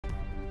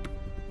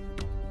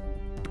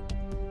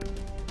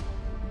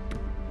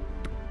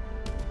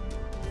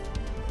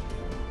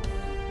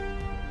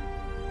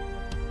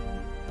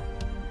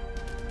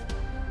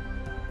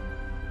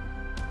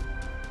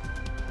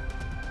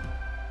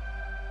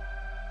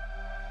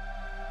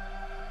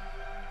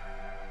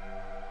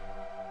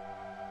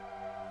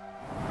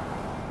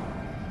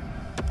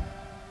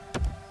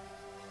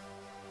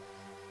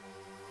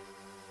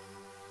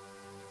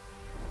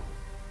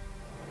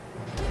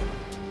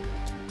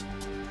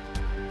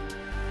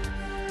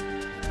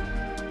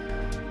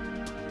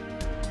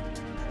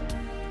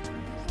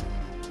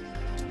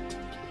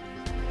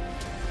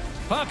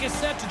Puck is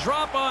set to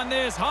drop on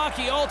this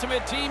Hockey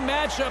Ultimate Team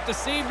matchup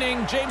this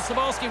evening. James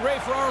Cebulski, Ray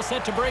Ferraro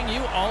set to bring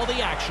you all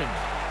the action.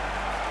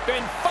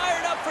 Been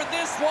fired up for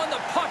this one. The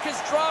puck is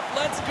dropped.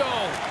 Let's go.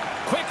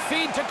 Quick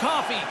feed to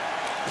Coffee.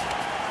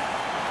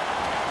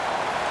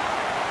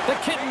 The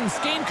Kittens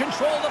gain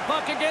control of the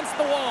puck against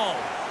the wall.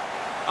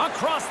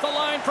 Across the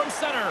line from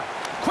center.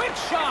 Quick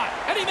shot,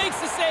 and he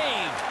makes the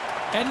save.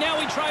 And now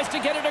he tries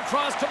to get it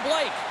across to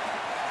Blake.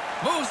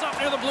 Moves up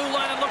near the blue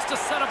line and looks to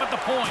set up at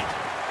the point.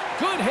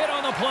 Good hit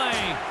on the play.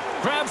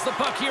 Grabs the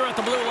puck here at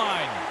the blue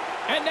line.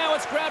 And now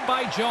it's grabbed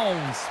by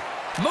Jones.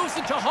 Moves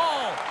it to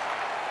Hall.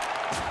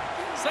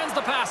 Sends the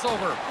pass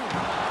over.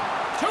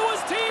 To his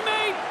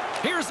teammate.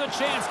 Here's a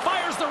chance.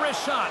 Fires the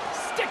wrist shot.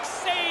 Stick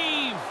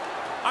save.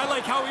 I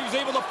like how he was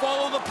able to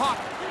follow the puck.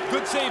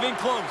 Good save in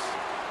close.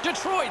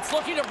 Detroit's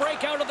looking to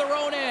break out of their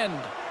own end.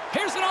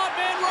 Here's an odd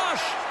man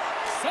rush.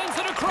 Sends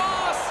it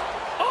across.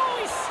 Oh,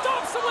 he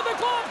stops it with a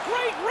glove.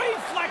 Great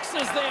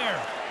reflexes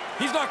there.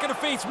 He's not going to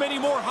face many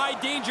more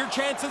high-danger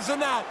chances than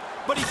that,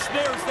 but he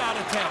snares that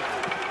attempt.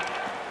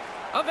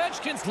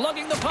 Ovechkin's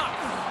lugging the puck.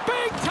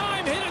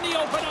 Big-time hit in the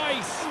open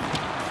ice.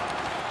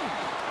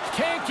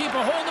 Can't keep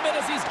a hold of it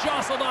as he's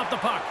jostled off the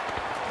puck.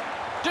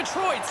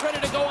 Detroit's ready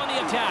to go on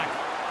the attack,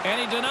 and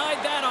he denied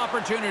that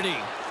opportunity.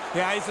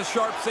 Yeah, he's a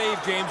sharp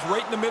save, James.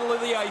 Right in the middle of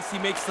the ice, he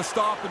makes the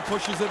stop and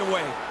pushes it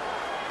away.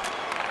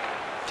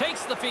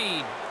 Takes the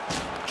feed.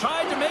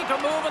 Tried to make a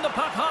move, and the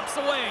puck hops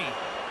away.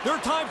 There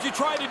are times you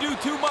try to do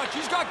too much.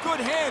 He's got good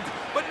hands,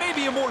 but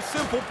maybe a more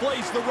simple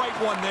play's the right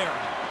one there.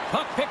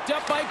 Puck picked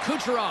up by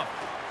Kucherov.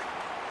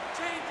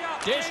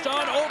 Dished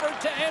on over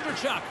to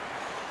Andrechuk.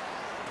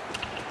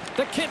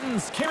 The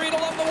Kittens carried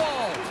along the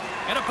wall.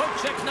 And a poke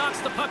check knocks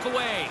the puck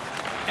away.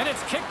 And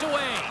it's kicked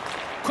away.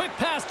 Quick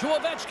pass to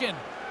Ovechkin.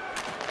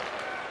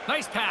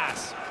 Nice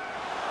pass.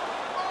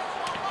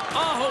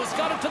 Aho's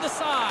got it to the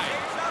side.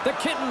 The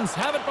Kittens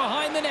have it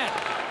behind the net.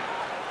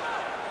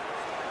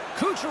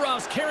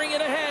 Kucherov's carrying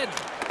it ahead.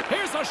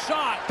 Here's a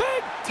shot.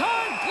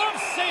 Big-time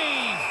glove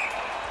save.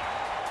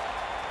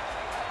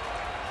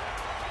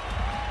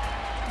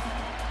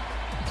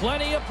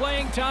 Plenty of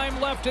playing time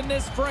left in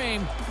this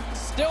frame.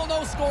 Still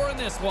no score in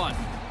this one.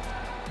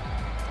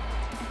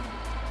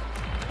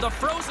 The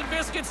frozen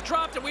biscuits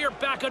dropped, and we are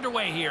back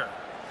underway here.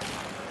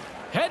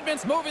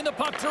 Hedman's moving the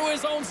puck through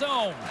his own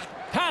zone.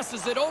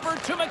 Passes it over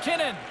to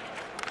McKinnon.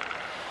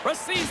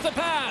 Receives the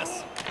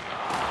pass.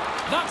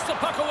 Knocks the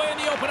puck away in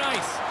the open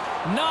ice.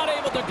 Not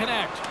able to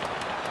connect.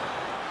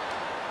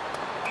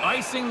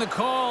 Icing the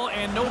call,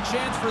 and no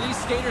chance for these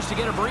skaters to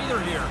get a breather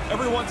here.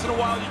 Every once in a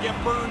while, you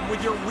get burned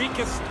with your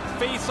weakest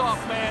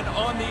face-off man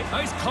on the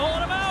ice.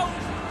 Calling him out.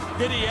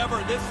 Did he ever?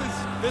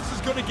 This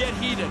is going to get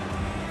heated.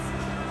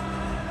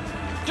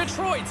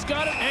 Detroit's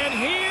got it, and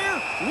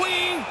here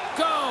we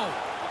go.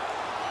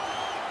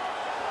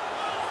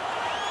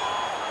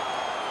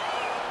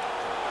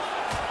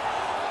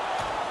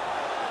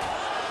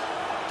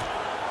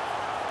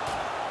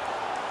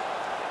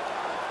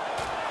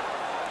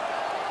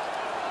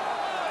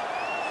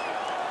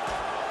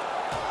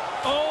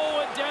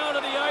 Oh, and down to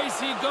the ice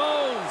he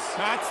goes.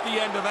 That's the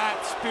end of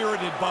that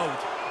spirited bout.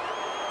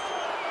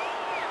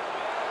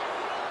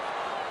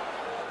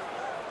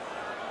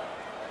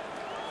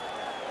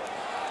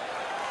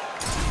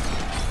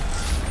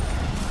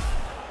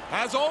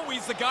 As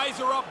always, the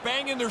guys are up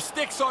banging their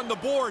sticks on the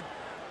board.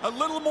 A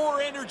little more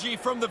energy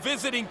from the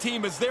visiting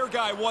team as their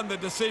guy won the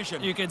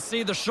decision. You can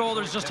see the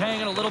shoulders just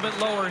hanging a little bit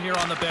lower here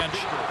on the bench.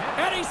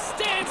 And he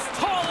stands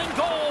tall in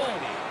goal.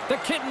 The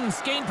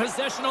Kittens gain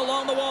possession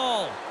along the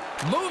wall.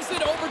 Moves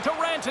it over to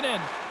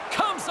Rantanen.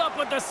 Comes up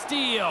with the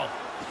steal.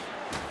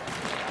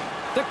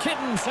 The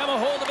Kittens have a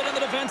hold of it in the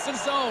defensive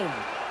zone.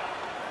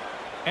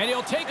 And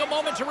he'll take a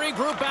moment to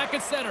regroup back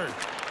at center.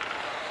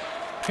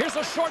 Here's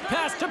a short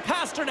pass to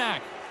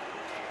Pasternak.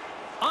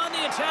 On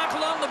the attack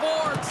along the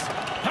boards.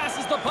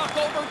 Passes the puck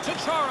over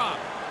to Chara.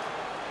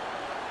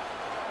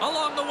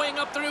 Along the wing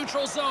up the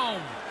neutral zone.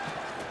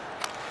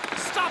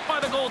 Stopped by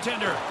the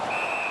goaltender.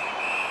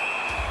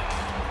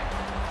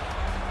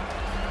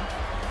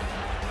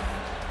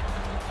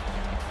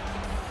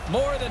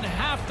 More than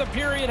half the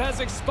period has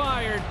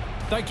expired.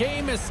 The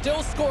game is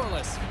still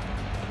scoreless.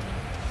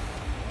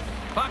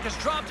 Puck is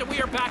dropped and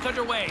we are back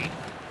underway.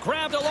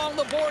 Grabbed along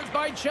the boards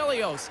by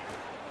Chelios.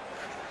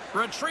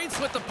 Retreats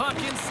with the puck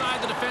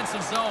inside the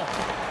defensive zone.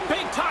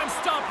 Big time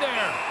stop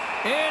there.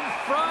 In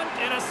front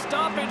and a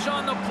stoppage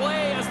on the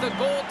play as the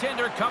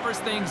goaltender covers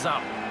things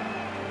up.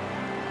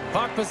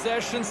 Puck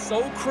possession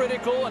so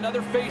critical.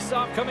 Another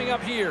face-off coming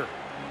up here.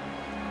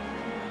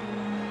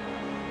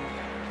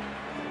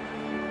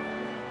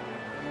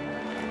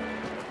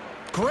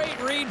 Great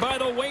read by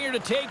the winger to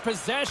take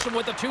possession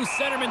with the two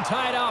centermen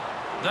tied up.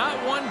 That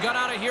one got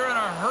out of here in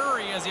a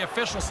hurry as the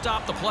official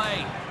stopped the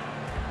play.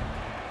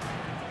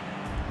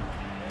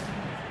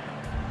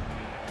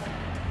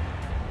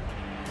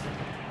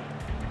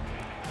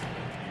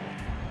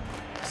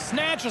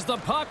 Snatches the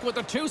puck with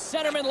the two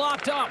centermen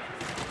locked up.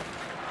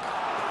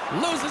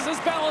 Loses his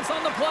balance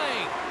on the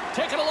play.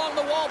 Taken along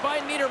the wall by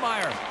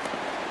Niedermeyer.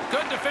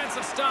 Good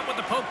defensive stop with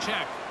the poke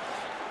check.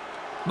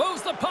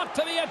 Moves the puck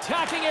to the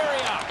attacking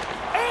area.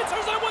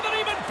 Answers it with an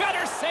even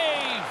better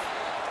save.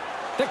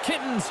 The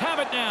Kittens have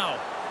it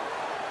now.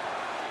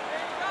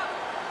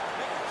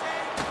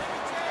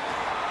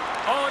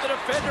 Oh, the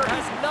defender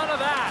has none of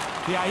that.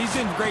 Yeah, he's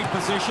in great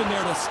position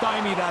there to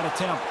stymie that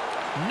attempt.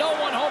 No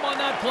one home on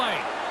that play.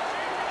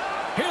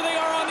 Here they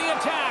are on the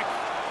attack.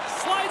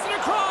 Slides it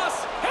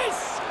across. He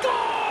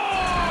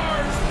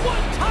scores!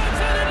 One times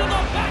it into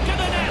the back of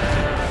the net.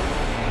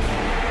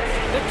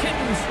 The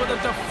Kittens with a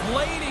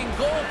deflating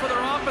goal for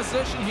their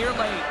opposition here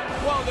late.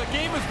 Well, the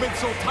game has been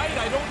so tight,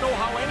 I don't know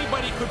how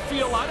anybody could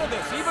feel out of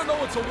this. Even though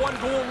it's a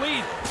one-goal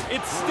lead,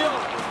 it's still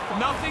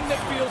nothing that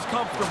feels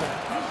comfortable.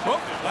 Oh,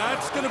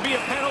 that's going to be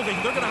a penalty.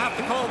 They're going to have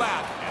to call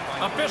that.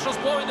 Officials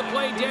blowing the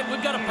play dead.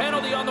 We've got a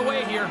penalty on the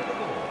way here.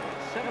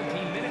 17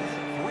 minutes,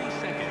 3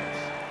 seconds.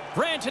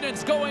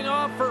 Rantanen's going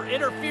off for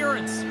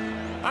interference.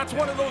 That's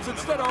one of those,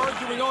 instead of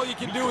arguing, all you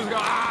can do is go,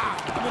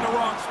 I'm in the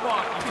wrong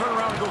spot. You turn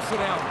around and go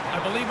sit down.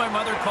 I believe my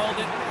mother called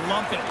it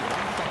lump it.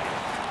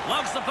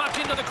 Loves the puck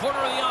into the corner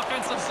of the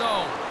offensive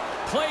zone.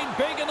 Played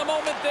big in the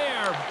moment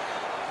there.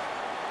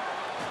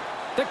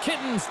 The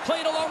Kittens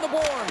played along the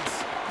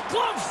boards.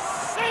 Glove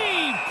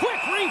save!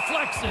 Quick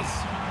reflexes.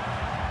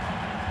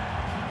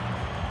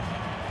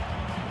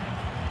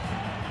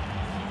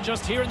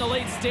 Just here in the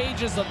late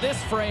stages of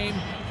this frame,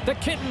 the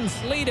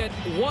Kittens lead it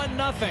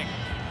 1-0.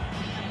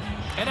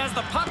 And as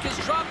the puck is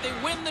dropped, they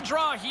win the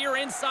draw here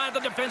inside the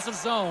defensive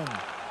zone.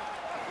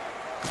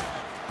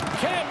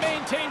 Can't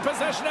maintain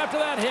possession after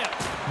that hit.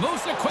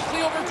 Moves it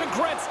quickly over to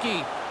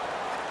Gretzky.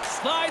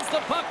 Slides the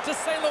puck to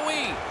St.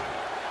 Louis.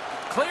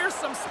 Clears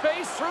some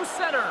space through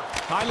center.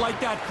 I like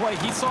that play.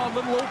 He saw a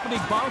little opening,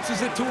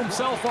 bounces it to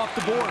himself off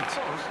the boards.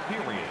 First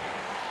period.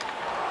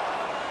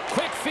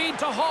 Quick feed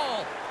to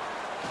Hall.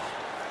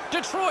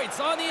 Detroit's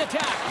on the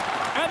attack.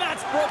 And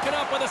that's broken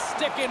up with a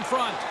stick in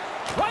front.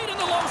 Right in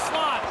the low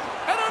slot.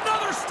 And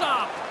another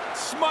stop.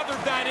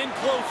 Smothered that in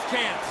close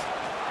chance.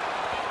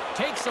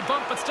 Takes a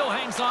bump but still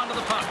hangs on to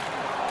the puck.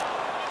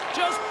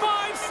 Just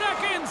 5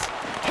 seconds.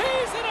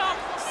 Tees it up.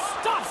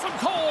 Stops him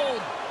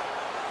cold.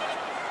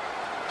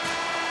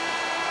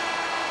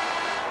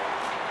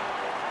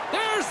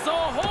 There's the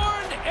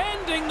horn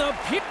ending the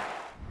period.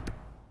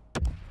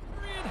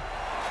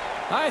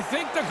 I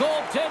think the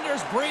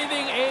goaltender's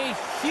breathing a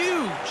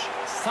huge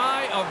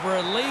sigh of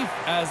relief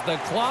as the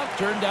clock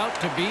turned out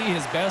to be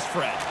his best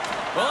friend.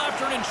 Well,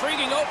 after an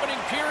intriguing opening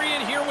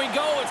period, here we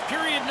go. It's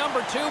period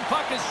number 2.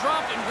 Puck is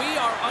dropped, and we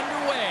are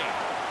underway.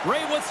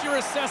 Ray, what's your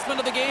assessment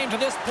of the game to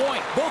this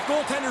point? Both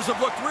goaltenders have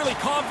looked really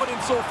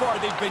confident so far.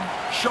 They've been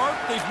sharp.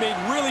 They've made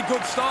really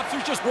good stops.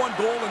 There's just one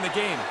goal in the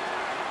game.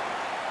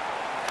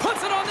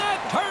 Puts it on net.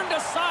 Turned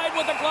aside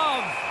with the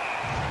glove.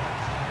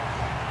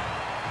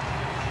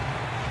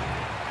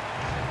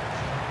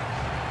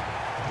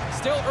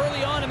 Still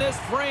early on in this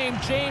frame,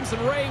 James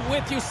and Ray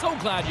with you. So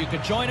glad you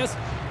could join us.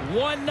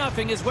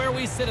 1-0 is where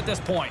we sit at this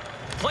point.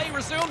 Play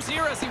resumes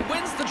here as he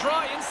wins the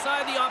draw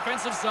inside the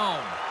offensive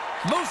zone.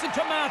 Moves it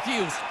to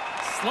Matthews.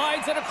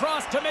 Slides it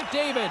across to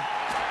McDavid.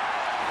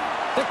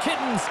 The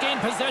Kittens gain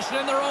possession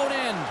in their own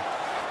end.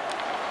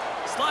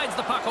 Slides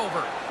the puck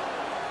over.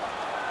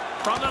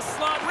 From the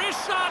slot,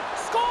 wrist shot,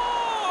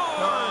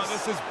 scores! Oh,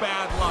 this is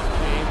bad luck,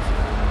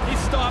 James. He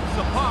stops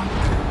the puck,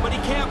 but he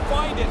can't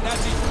find it. And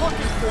as he's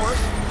looking for it,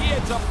 he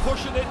ends up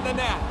pushing it in the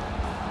net.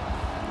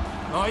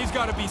 Oh, he's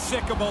got to be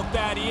sick about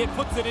that. He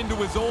puts it into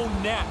his own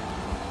net.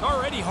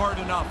 Already hard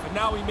enough, and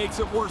now he makes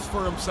it worse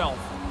for himself.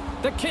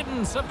 The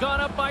Kittens have gone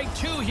up by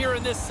 2 here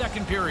in this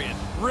second period.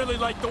 Really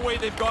like the way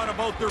they've gone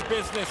about their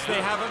business.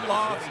 They haven't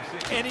lost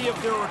any of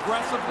their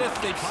aggressiveness.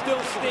 They've still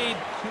stayed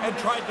and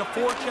tried to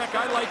forecheck.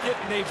 I like it,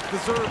 and they've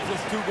deserved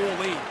this 2-goal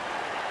lead.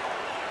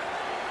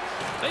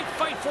 They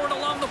fight for it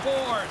along the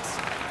boards.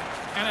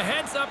 And a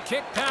heads-up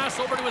kick pass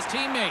over to his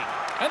teammate.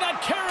 And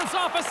that carries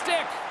off a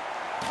stick.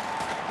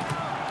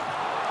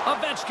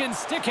 Ovechkin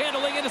stick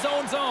handling in his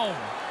own zone.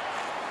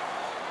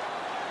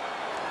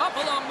 Up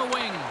along the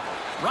wing.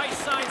 Right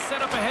side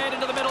set up ahead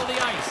into the middle of the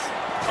ice.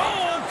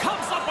 Oh,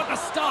 comes up with the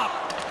stop.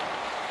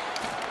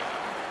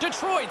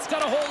 Detroit's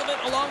got a hold of it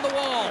along the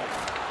wall.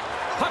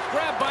 Puck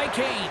grab by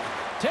Kane.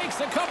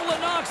 Takes a couple of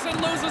knocks and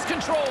loses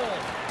control.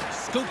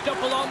 Scooped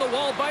up along the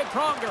wall by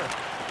Pronger.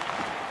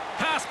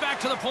 Pass back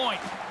to the point.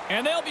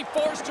 And they'll be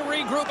forced to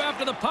regroup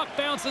after the puck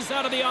bounces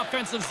out of the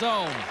offensive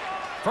zone.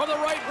 From the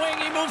right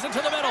wing, he moves it to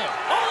the middle.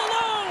 All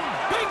alone!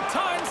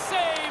 Big-time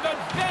save!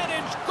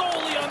 Advantage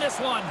goalie on this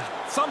one.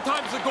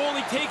 Sometimes the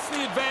goalie takes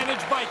the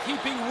advantage by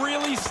keeping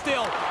really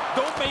still.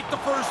 Don't make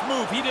the first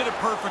move. He did it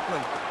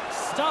perfectly.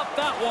 Stop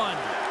that one.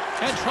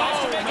 And tries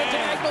to make a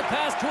diagonal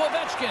pass to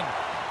Ovechkin.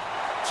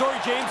 Sorry,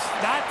 James.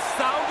 That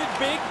sounded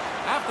big.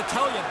 I have to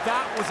tell you,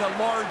 that was a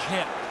large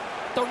hit.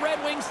 The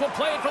Red Wings will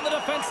play it from the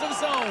defensive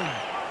zone.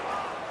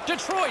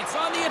 Detroit's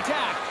on the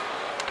attack.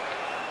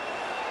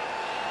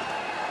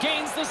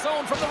 Gains the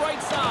zone from the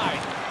right side.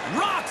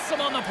 Rocks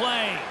him on the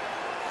play.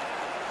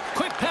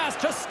 Quick pass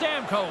to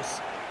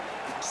Stamkos.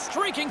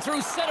 Streaking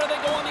through center, they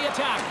go on the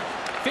attack.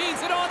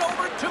 Feeds it on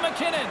over to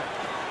McKinnon.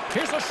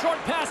 Here's a short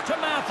pass to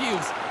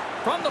Matthews.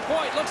 From the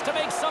point, looks to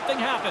make something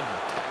happen.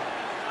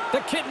 The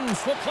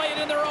Kittens will play it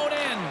in their own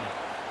end.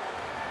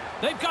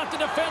 They've got the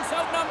defense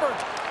outnumbered.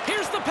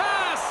 Here's the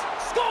pass.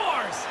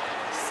 Scores!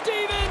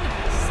 Steven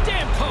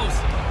Stamkos.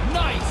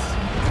 Nice.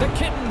 The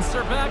Kittens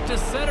are back to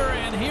center,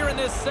 and here in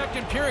this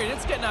second period,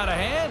 it's getting out of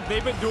hand.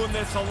 They've been doing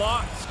this a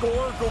lot.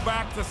 Score, go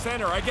back to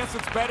center. I guess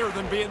it's better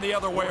than being the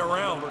other way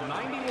around. Number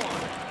 91,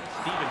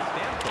 Steven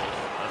Stamkos,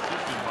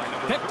 assisted by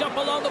number Picked up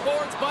along the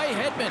boards by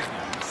Hedman.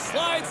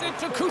 Slides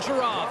into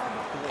Kucherov.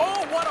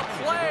 Oh, what a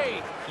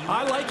play!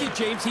 I like it,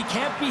 James. He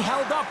can't be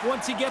held up.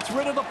 Once he gets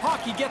rid of the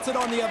puck, he gets it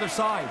on the other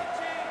side.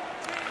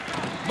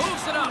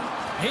 Moves it up.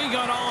 He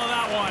got all of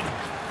that one.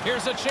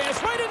 Here's a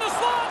chance right in the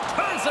slot.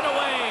 Turns it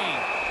away.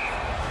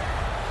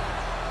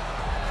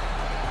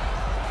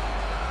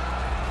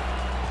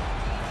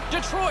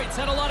 Detroit's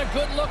had a lot of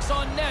good looks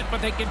on net,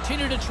 but they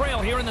continue to trail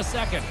here in the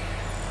second.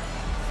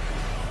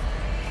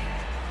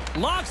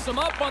 Locks them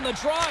up on the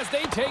draw as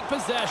they take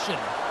possession.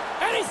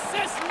 And he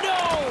says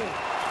no!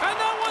 And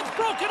that one's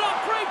broken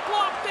up. Great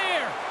block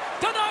there.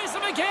 Denies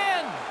him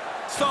again.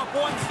 Stop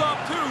one, stop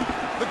two.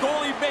 The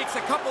goalie makes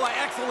a couple of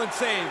excellent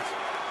saves.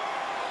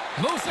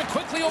 Moves it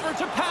quickly over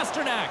to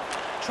Pasternak.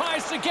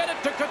 Tries to get it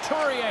to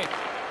Couturier.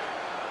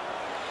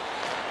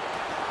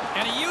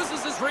 And he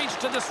uses his reach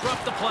to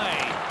disrupt the play.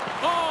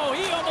 Oh,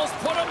 he almost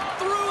put him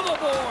through the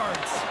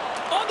boards.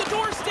 On the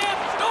doorstep.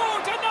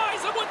 Oh,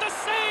 denies him with the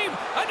save.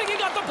 I think he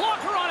got the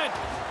blocker on it.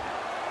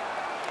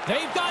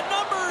 They've got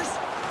numbers.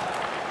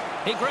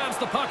 He grabs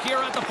the puck here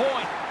at the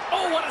point.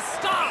 Oh, what a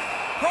stop.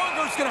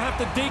 Pronger's going to have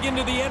to dig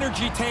into the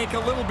energy tank a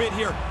little bit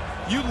here.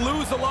 You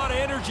lose a lot of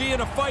energy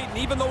in a fight, and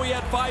even though he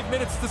had 5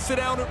 minutes to sit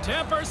down...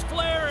 Tempers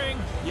flaring.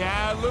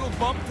 Yeah, a little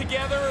bump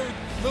together,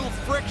 a little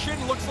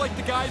friction. Looks like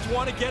the guys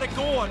want to get it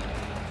going.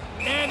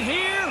 And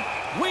here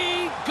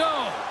we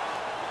go.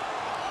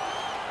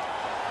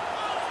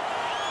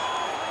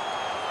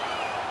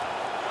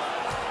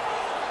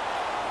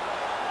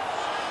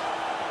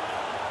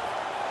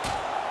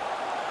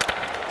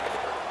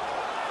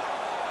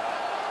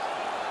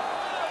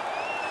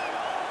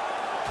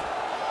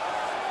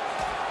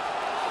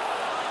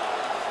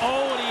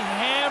 Oh, and he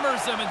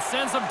hammers him and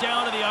sends him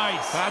down to the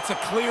ice. That's a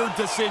clear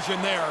decision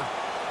there.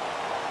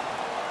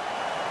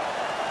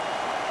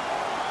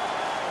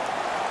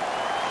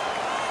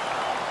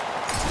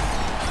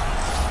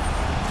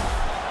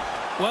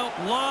 Well,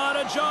 a lot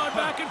of jawing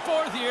back and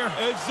forth here.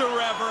 Is there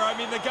ever? I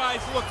mean, the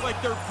guys look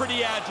like they're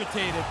pretty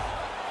agitated.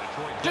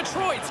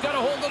 Detroit's got a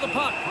hold of the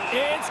puck.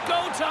 It's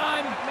go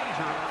time.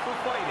 major for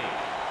fighting.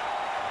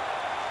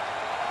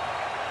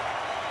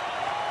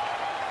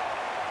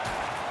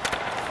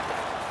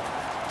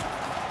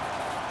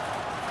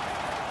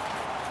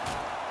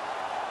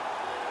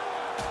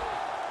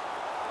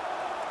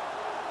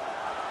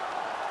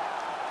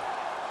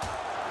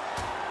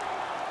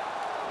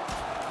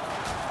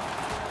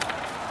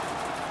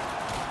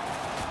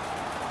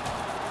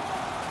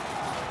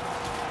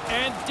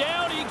 And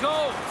down he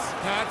goes.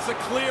 That's a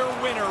clear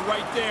winner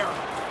right there.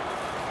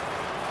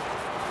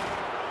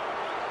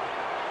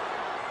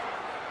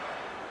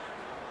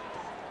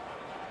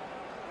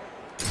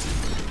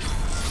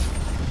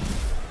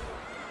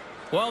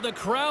 Well, the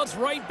crowd's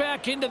right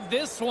back into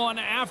this one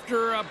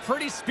after a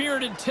pretty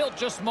spirited tilt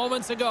just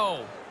moments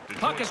ago.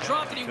 Puck is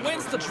dropped and he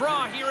wins the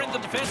draw here in the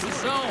defensive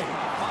zone.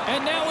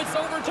 And now it's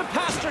over to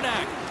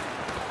Pasternak.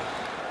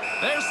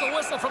 There's the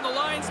whistle from the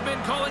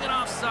linesman calling an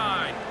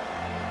offside.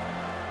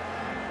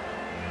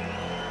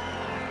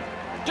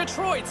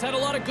 Detroit's had a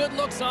lot of good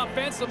looks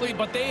offensively,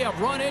 but they have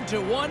run into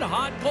one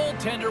hot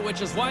goaltender,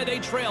 which is why they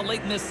trail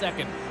late in this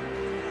second.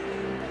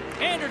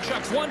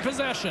 Anderchuk's won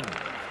possession.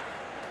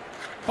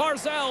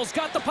 Barzal's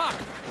got the puck.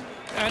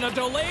 And a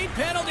delayed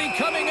penalty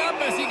coming up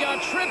as he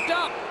got tripped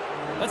up.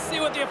 Let's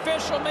see what the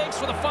official makes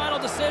for the final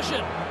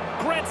decision.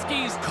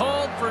 Gretzky's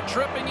called for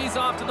tripping. He's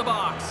off to the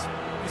box.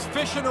 He's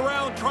fishing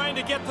around trying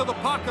to get to the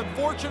puck.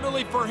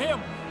 Unfortunately for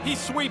him, he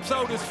sweeps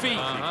out his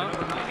feet.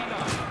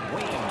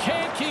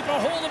 Can't keep a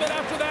hold of it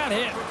after that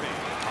hit.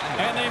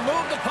 And they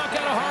move the puck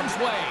out of harm's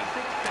way.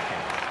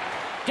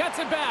 Gets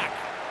it back.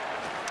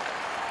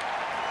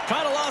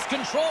 Kind of lost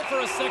control for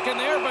a second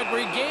there, but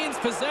regains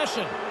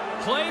possession.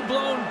 Play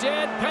blown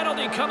dead.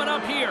 Penalty coming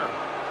up here.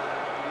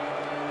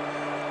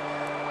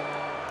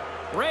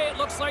 Ray, it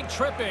looks like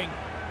tripping.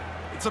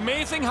 It's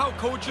amazing how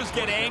coaches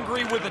get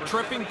angry with a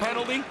tripping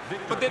penalty,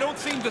 but they don't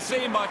seem to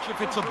say much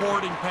if it's a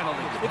boarding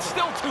penalty. It's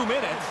still 2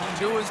 minutes.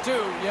 2 is 2,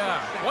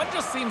 yeah. One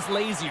just seems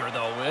lazier,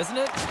 though, isn't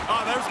it?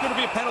 There's going to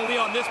be a penalty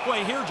on this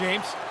play here,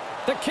 James.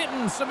 The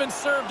Kittens have been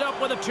served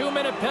up with a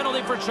 2-minute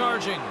penalty for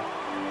charging.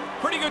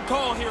 Pretty good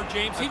call here,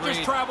 James. He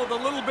just traveled a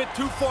little bit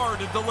too far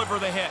to deliver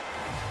the hit.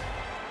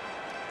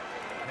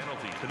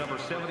 Penalty to number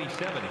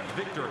 77,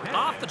 Victor Hedman.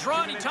 Off the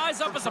draw, and he ties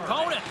up his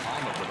opponent.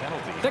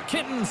 The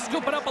Kittens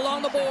scoop it up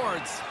along the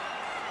boards.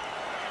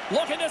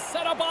 Looking to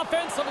set up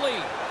offensively.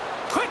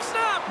 Quick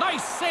snap.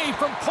 Nice save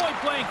from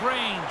point-blank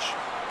range.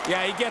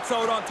 Yeah, he gets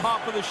out on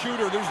top of the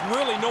shooter. There's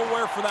really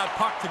nowhere for that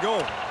puck to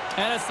go.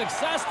 And a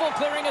successful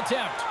clearing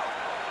attempt.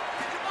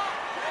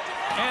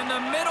 And the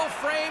middle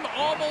frame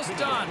almost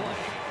done.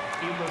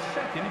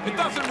 It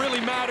doesn't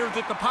really matter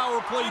that the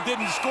power play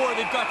didn't score.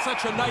 They've got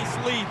such a nice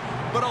lead.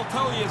 But I'll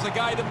tell you, as a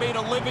guy that made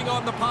a living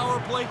on the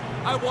power play,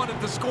 I wanted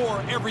to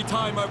score every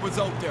time I was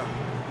out there.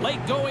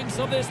 Late goings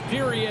of this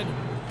period,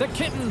 the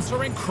Kittens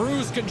are in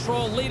cruise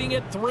control, leading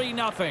it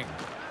 3-0.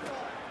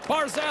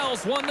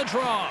 Barzal's won the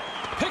draw.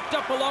 Picked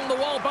up along the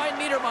wall by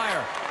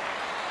Niedermeyer.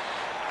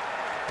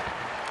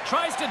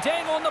 Tries to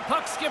dangle and the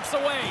puck skips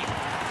away.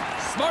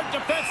 Smart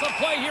defensive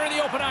play here in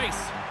the open ice.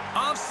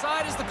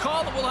 Offside is the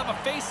call that will have a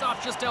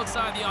face-off just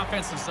outside the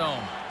offensive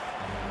zone.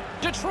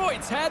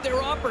 Detroit's had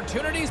their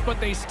opportunities, but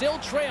they still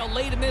trail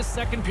late in this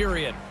second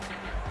period.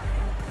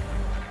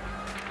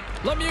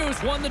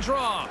 Lemieux's won the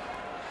draw.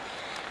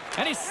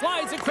 And he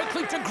slides it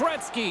quickly to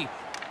Gretzky.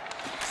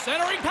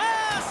 Centering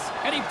pass!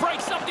 And he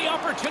breaks up the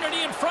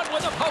opportunity in front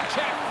with a poke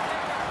check.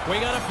 We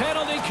got a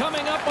penalty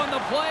coming up on the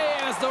play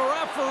as the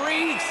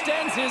referee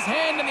extends his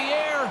hand in the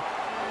air.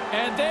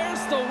 And there's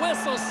the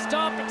whistle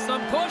stopping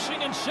some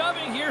pushing and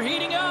shoving here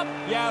heating up.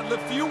 Yeah, the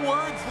few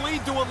words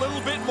lead to a little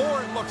bit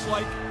more, it looks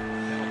like.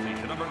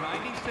 Penalty to number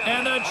 97.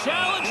 And the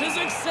challenge is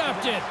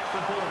accepted.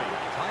 For boarding.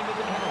 Time of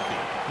the penalty,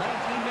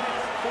 19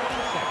 minutes, 40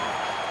 seconds.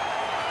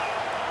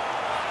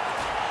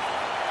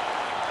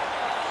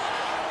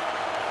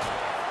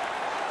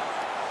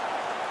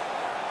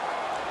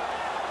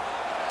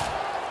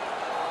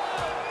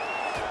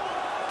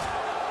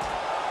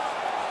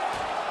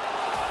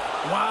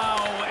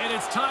 Wow, and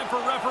it's time for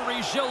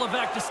referee Gilles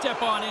Levesque to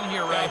step on in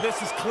here, Ray. Yeah,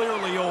 this is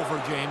clearly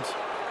over, James.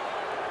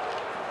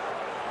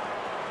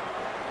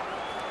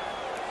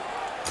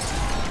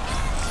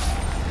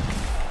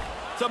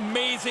 It's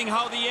amazing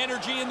how the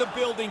energy in the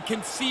building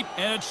can seep.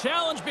 And a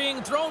challenge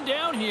being thrown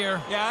down here.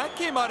 Yeah, it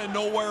came out of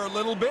nowhere a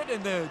little bit,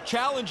 and the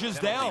challenge is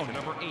down. To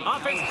number 8.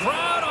 Offense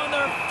crowd on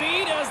their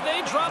feet as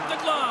they drop the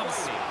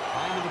gloves.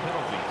 Time of the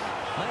penalties,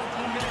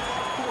 19 minutes,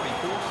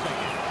 44 seconds.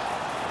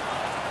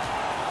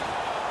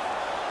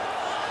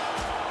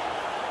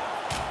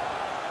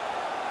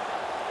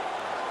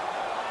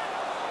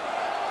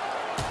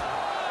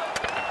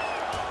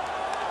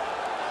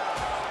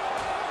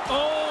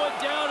 Oh,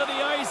 and down to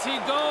the ice he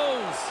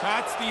goes.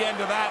 That's the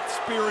end of that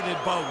spirited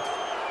bout.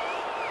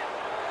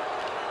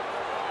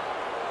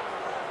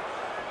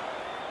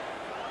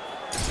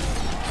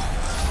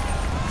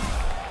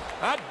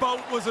 That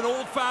bout was an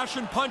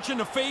old-fashioned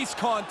punch-in-the-face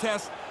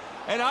contest,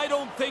 and I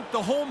don't think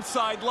the home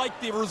side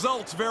liked the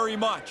results very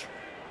much.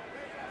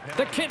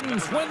 The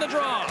Kittens win the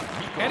draw,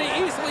 and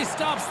he easily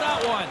stops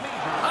that one.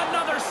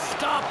 Another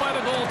stop by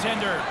the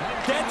goaltender.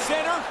 Dead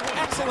center,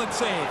 excellent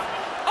save.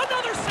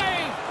 Another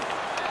save.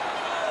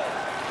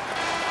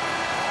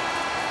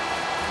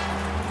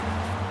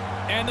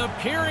 And the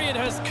period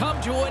has come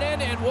to an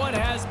end in what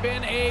has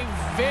been a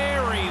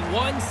very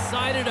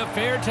one-sided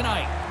affair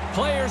tonight.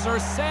 Players are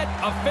set,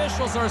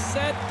 officials are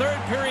set, third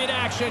period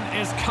action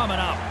is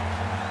coming up.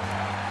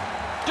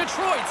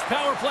 Detroit's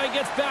power play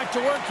gets back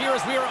to work here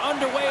as we are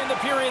underway in the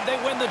period. They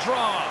win the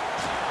draw.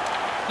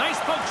 Nice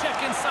poke check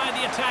inside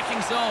the attacking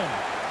zone.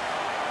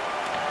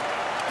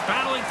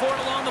 Battling for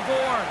it along the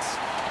boards.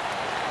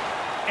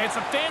 It's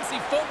a fancy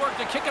footwork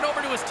to kick it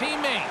over to his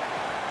teammate.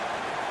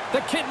 The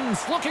Kittens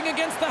looking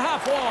against the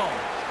half wall.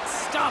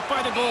 Stopped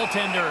by the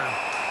goaltender.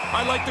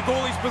 I like the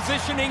goalie's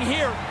positioning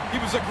here. He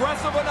was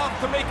aggressive enough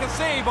to make a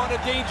save on a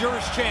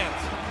dangerous chance.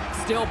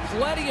 Still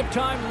plenty of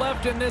time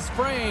left in this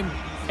frame,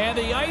 and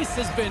the ice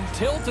has been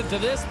tilted to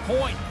this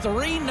point.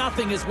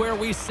 3-0 is where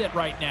we sit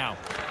right now.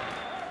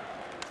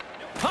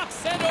 Puck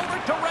sent over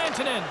to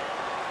Rantanen.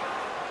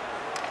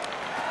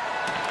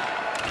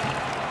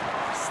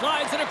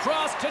 Slides it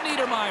across to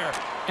Niedermeyer.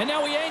 And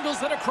now he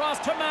angles it across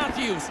to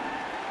Matthews.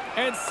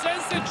 And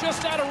sends it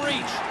just out of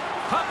reach.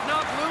 Puck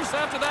knocked loose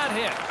after that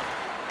hit.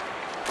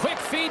 Quick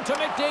feed to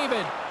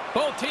McDavid.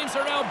 Both teams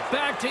are now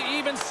back to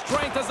even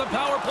strength as the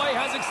power play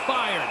has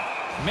expired.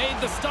 Made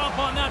the stop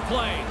on that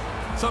play.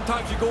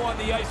 Sometimes you go on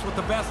the ice with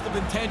the best of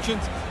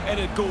intentions, and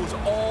it goes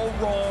all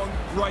wrong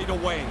right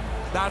away.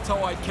 That's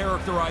how I'd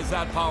characterize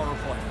that power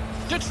play.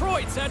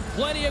 Detroit's had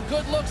plenty of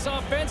good looks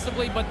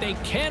offensively, but they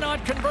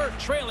cannot convert,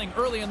 trailing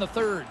early in the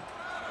third.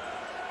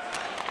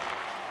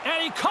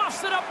 And he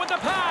coughs it up with the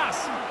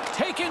pass.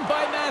 Taken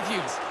by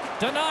Matthews.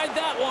 Denied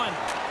that one.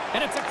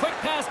 And it's a quick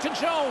pass to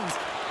Jones.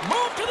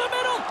 Move to the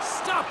middle.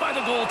 Stopped by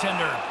the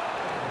goaltender.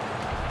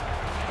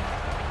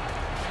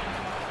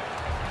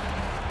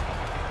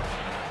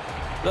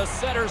 The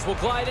setters will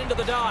glide into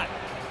the dot.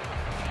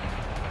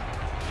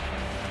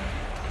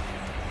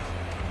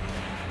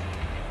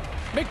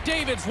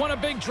 McDavid's won a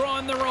big draw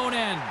in their own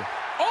end.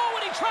 Oh,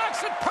 and he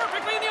tracks it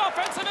perfectly in the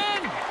offensive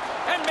end.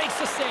 And makes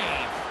the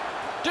save.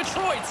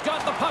 Detroit's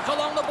got the puck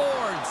along the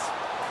boards.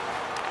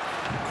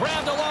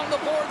 Grabbed along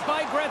the boards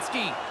by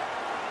Gretzky.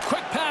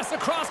 Quick pass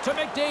across to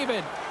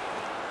McDavid.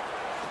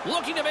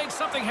 Looking to make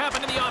something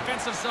happen in the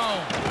offensive zone.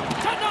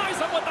 Denies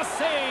him with the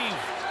save.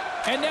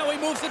 And now he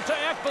moves it to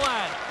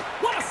Ekblad.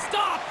 What a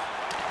stop!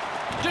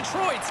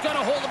 Detroit's got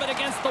a hold of it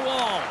against the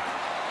wall.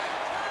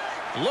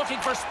 Looking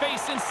for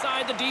space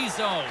inside the D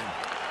zone.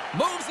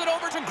 Moves it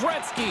over to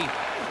Gretzky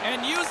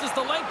and uses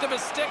the length of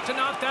his stick to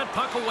knock that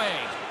puck away.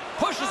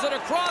 Pushes it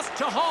across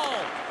to Hall.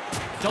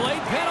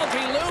 Delayed penalty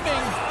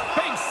looming.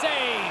 Big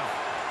save.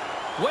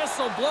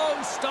 Whistle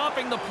blown,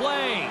 stopping the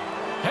play.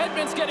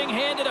 Hedman's getting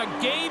handed a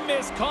game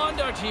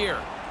misconduct here.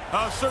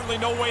 Certainly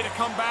no way to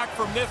come back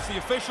from this. The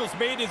officials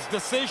made his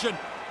decision,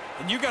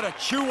 and you got to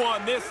chew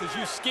on this as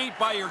you skate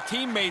by your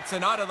teammates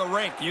and out of the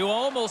rink. You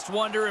almost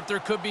wonder if there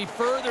could be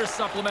further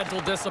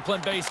supplemental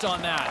discipline based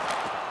on that.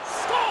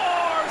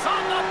 Scores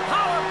on the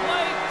power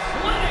play.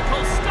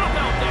 Clinical stuff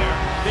out there.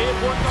 They had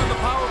worked on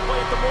the power play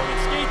at the morning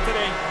skate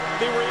today.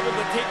 They were able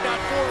to take that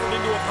forward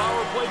into a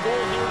power play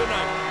goal here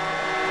tonight.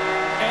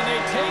 And they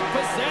take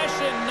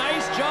possession.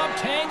 Nice job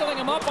tangling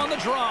him up on the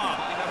draw.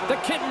 The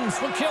Kittens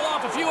will kill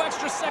off a few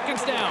extra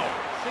seconds now.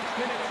 6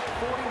 minutes,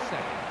 40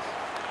 seconds.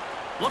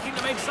 Looking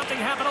to make something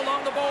happen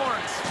along the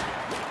boards.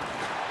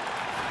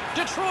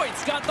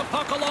 Detroit's got the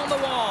puck along the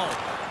wall.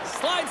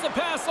 Slides the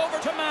pass over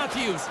to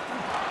Matthews.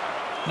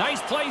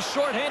 Nice play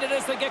shorthanded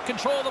as they get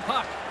control of the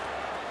puck.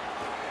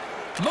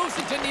 Moves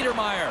it to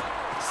Niedermeyer.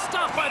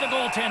 Stopped by the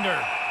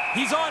goaltender.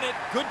 He's on it.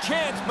 Good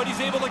chance, but he's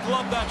able to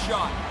glove that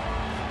shot.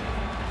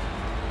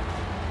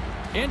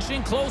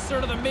 Inching closer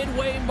to the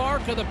midway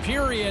mark of the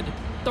period.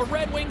 The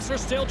Red Wings are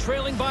still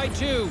trailing by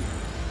 2.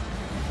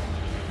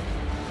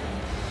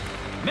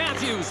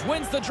 Matthews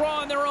wins the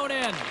draw on their own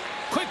end.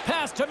 Quick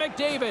pass to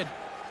McDavid.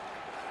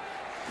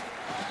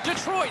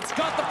 Detroit's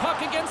got the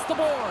puck against the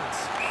boards.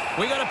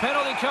 We got a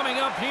penalty coming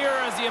up here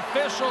as the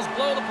officials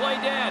blow the play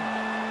dead.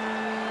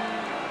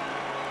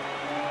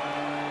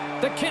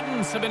 The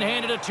Kittens have been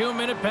handed a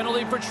 2-minute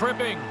penalty for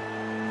tripping.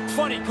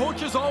 Funny,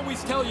 coaches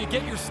always tell you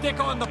get your stick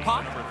on the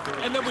puck,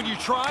 and then when you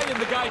try and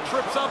the guy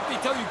trips up, they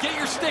tell you get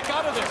your stick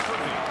out of there.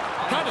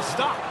 Kind of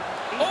stop.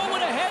 Oh,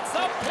 and a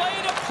heads-up play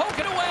to poke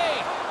it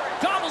away.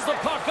 Gobbles the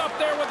puck up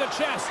there with the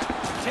chest.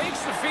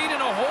 Takes the feet in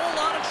a whole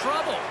lot of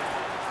trouble.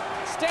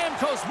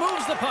 Stamkos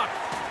moves the puck.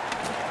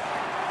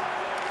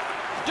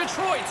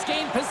 Detroit's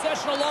gained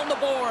possession along the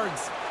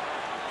boards.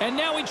 And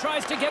now he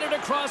tries to get it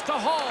across to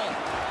Hall.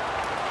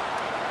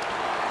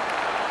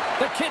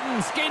 The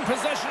Kittens gain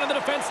possession of the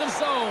defensive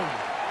zone.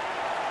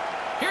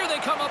 Here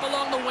they come up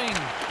along the wing.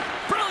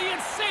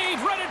 Brilliant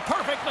save, read it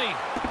perfectly.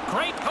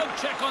 Great poke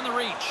check on the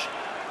reach.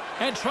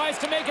 And tries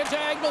to make a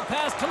diagonal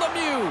pass to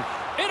Lemieux.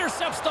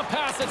 Intercepts the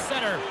pass at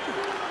center.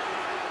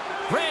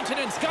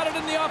 Rantanen's got it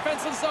in the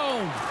offensive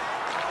zone.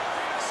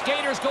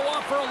 Skaters go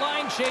off for a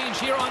line change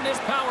here on this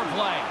power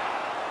play.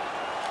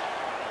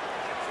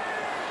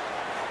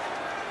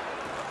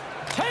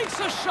 Takes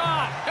a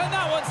shot, and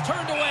that one's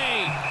turned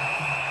away.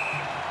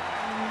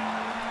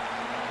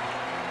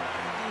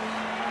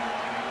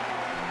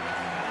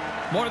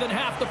 More than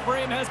half the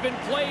frame has been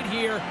played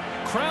here.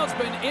 Crowd's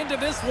been into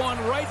this one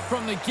right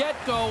from the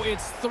get-go.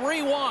 It's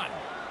 3-1.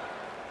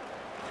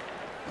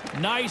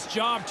 Nice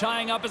job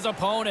tying up his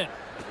opponent.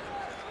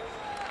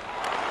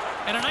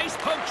 And a nice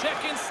poke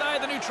check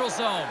inside the neutral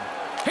zone.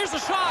 Here's a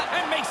shot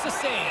and makes the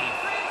save.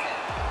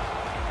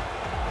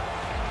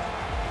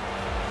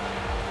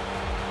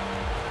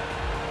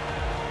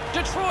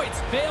 Detroit's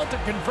failed to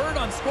convert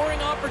on scoring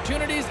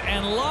opportunities,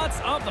 and lots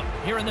of them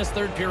here in this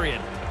third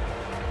period.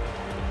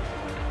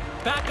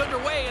 Back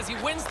underway as he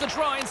wins the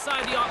draw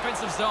inside the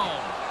offensive zone.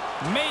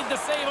 Made the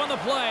save on the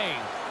play.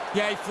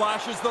 Yeah, he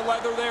flashes the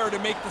leather there to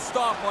make the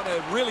stop on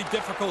a really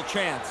difficult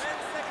chance.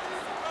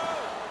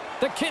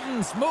 The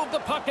Kittens move the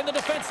puck in the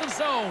defensive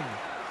zone.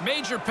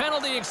 Major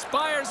penalty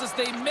expires as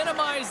they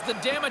minimize the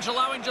damage,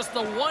 allowing just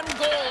the one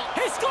goal.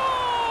 He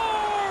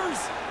scores!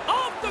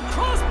 Off the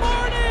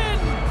crossbar and in!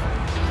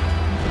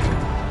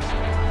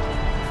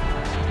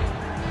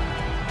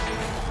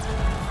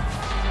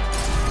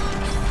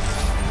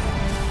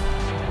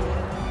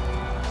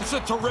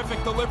 It's a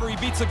terrific delivery.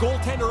 Beats the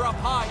goaltender up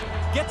high.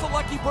 Gets a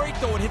lucky break,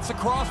 though. It hits the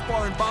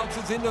crossbar and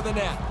bounces into the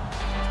net.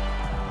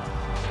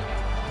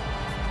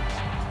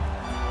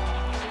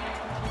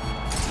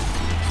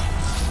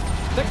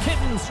 The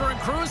Kittens are in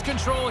cruise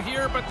control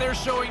here, but they're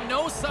showing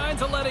no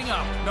signs of letting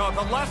up. No,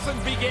 the lesson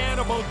began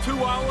about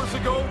 2 hours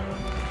ago,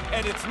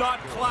 and it's not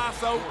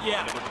class out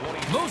yet.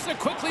 Moves it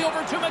quickly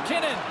over to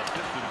McKinnon.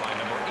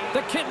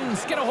 The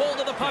Kittens get a hold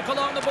of the puck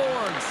along the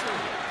boards,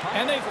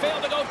 and they fail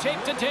to go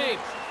tape to tape.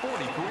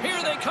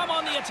 Here they come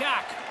on the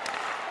attack.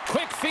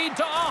 Quick feed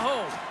to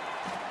Aho.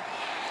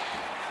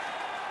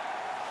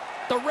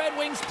 The Red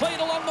Wings played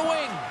along the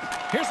wing.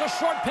 Here's a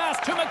short pass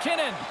to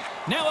McKinnon.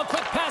 Now a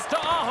quick pass to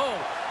Aho.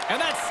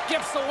 And that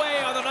skips away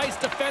on a nice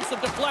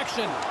defensive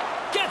deflection.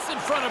 Gets in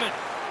front of it.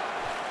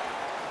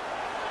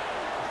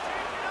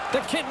 The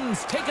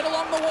Kittens take it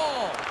along the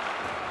wall.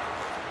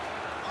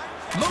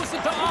 Moves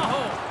it to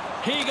Aho.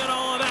 He got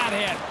all of that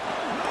hit.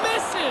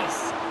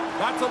 Misses.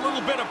 That's a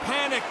little bit of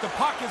panic. The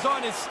puck is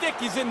on his stick.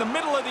 He's in the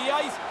middle of the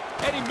ice,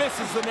 and he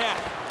misses the net.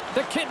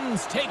 The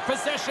Kittens take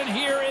possession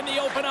here in the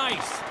open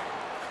ice.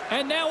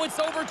 And now it's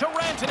over to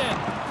Rantanen.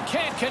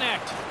 Can't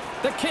connect.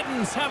 The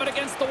Kittens have it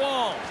against the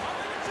wall.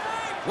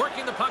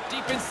 Working the puck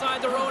deep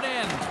inside their own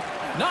end.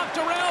 Knocked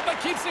around,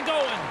 but keeps it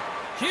going.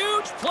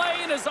 Huge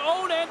play in his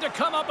own end to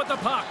come up with the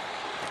puck.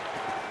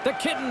 The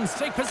Kittens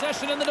take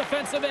possession in the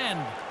defensive end.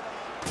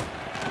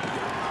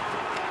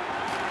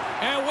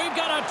 And we've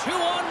got a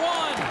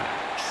 2-on-1.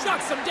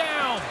 Shuts him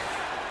down.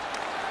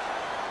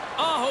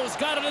 Aho's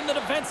got it in the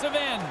defensive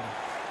end.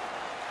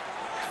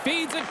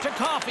 Feeds it to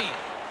Coffey.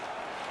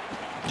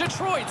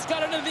 Detroit's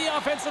got it into the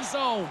offensive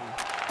zone.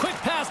 Quick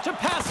pass to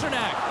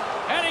Pasternak.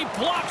 And he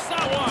blocks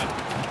that one.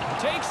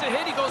 Takes a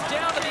hit. He goes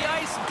down to the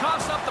ice and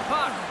coughs up the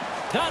puck.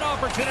 That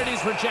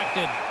opportunity's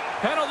rejected.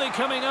 Penalty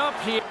coming up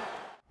here.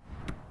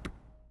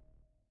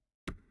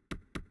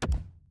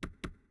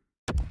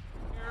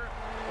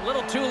 A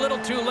little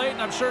too late,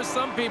 and I'm sure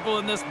some people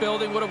in this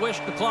building would have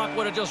wished the clock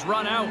would have just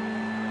run out.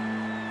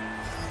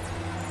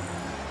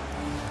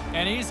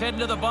 And he's heading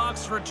to the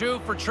box for 2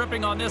 for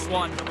tripping on this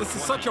one. This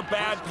is such a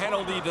bad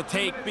penalty to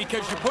take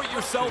because you put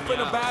yourself in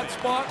a bad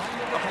spot,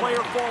 the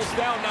player falls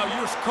down, now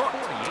you're cooked.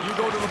 You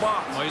go to the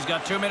box. Well, he's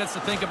got 2 minutes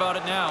to think about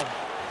it now.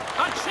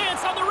 A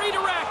chance on the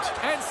redirect.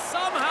 And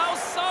somehow,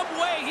 some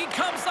way, he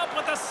comes up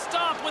with a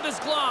stop with his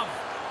glove.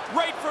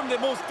 Right from the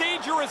most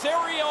dangerous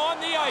area on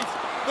the ice,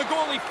 the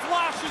goalie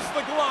flashes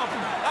the glove.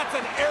 That's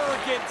an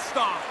arrogant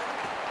stop.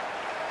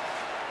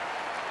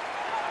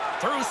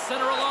 Through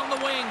center along the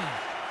wing.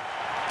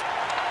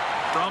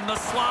 From the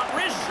slot,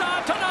 wrist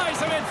shot, denies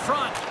him in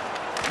front.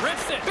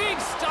 Rips it. Big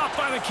stop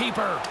by the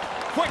keeper.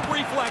 Quick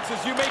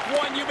reflexes. You make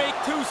 1, you make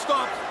 2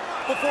 stops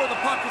before the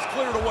puck is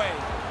cleared away.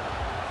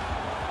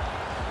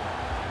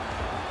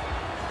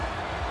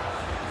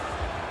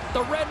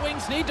 The Red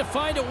Wings need to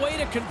find a way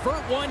to convert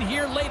one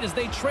here late as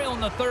they trail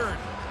in the third.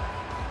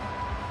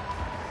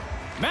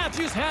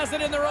 Matthews has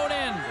it in their own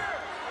end.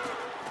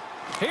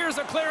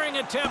 Here's a clearing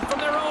attempt from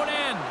their own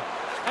end.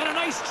 And a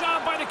nice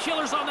job by the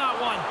Killers on that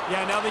one.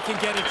 Yeah, now they can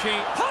get a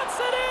change.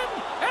 Puts it in,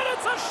 and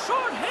it's a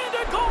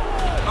short-handed goal.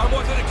 I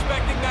wasn't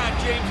expecting that,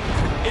 James.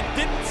 It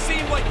didn't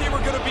seem like they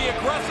were going to be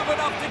aggressive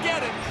enough to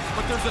get it,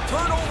 but there's a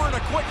turnover and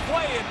a quick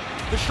play, and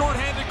the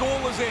short-handed goal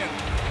is in.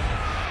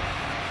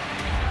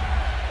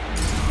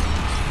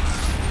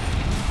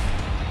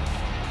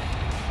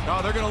 Now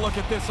they're going to look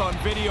at this on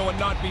video and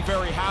not be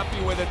very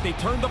happy with it. They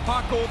turned the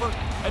puck over,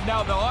 and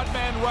now the odd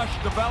man rush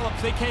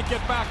develops. They can't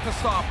get back to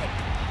stop it.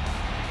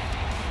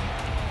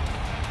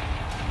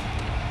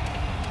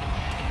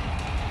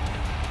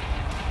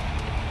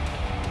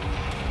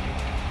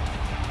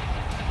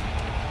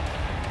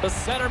 The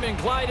centermen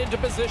glide into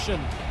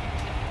position.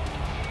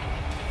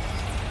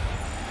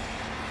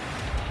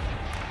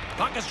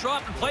 Puck is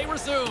dropped and play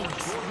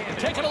resumes.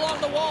 Taken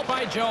along the wall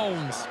by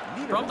Jones.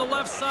 From the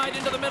left side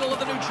into the middle of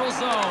the neutral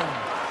zone.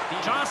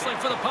 Jostling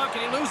for the puck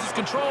and he loses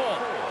control.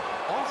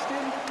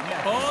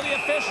 Oh, the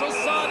officials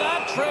saw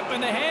that trip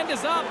and the hand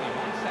is up.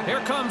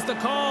 Here comes the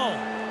call.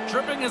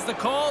 Tripping is the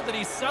call. Did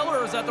he sell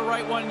or is that the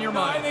right one in your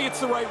mind? I think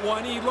it's the right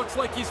one. He looks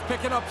like he's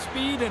picking up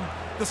speed and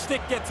the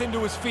stick gets into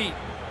his feet.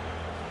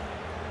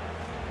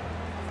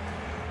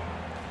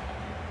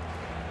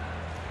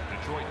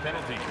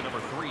 Penalty to number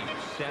 3,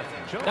 Seth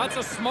Jones. That's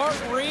a smart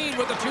read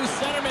with the 2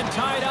 centermen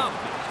tied up.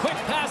 Quick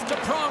pass to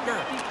Pronger.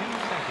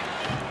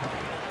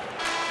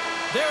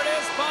 There it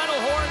is. Final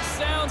horn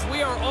sounds.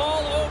 We are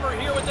all over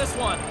here with this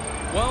one.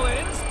 Well, they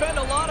didn't spend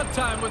a lot of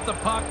time with the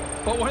puck,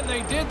 but when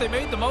they did, they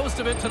made the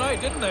most of it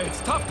tonight, didn't they? It's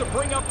tough to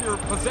bring up your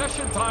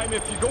possession time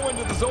if you go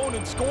into the zone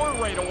and score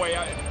right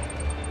away.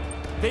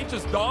 They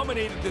just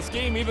dominated this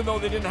game even though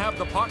they didn't have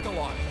the puck a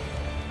lot.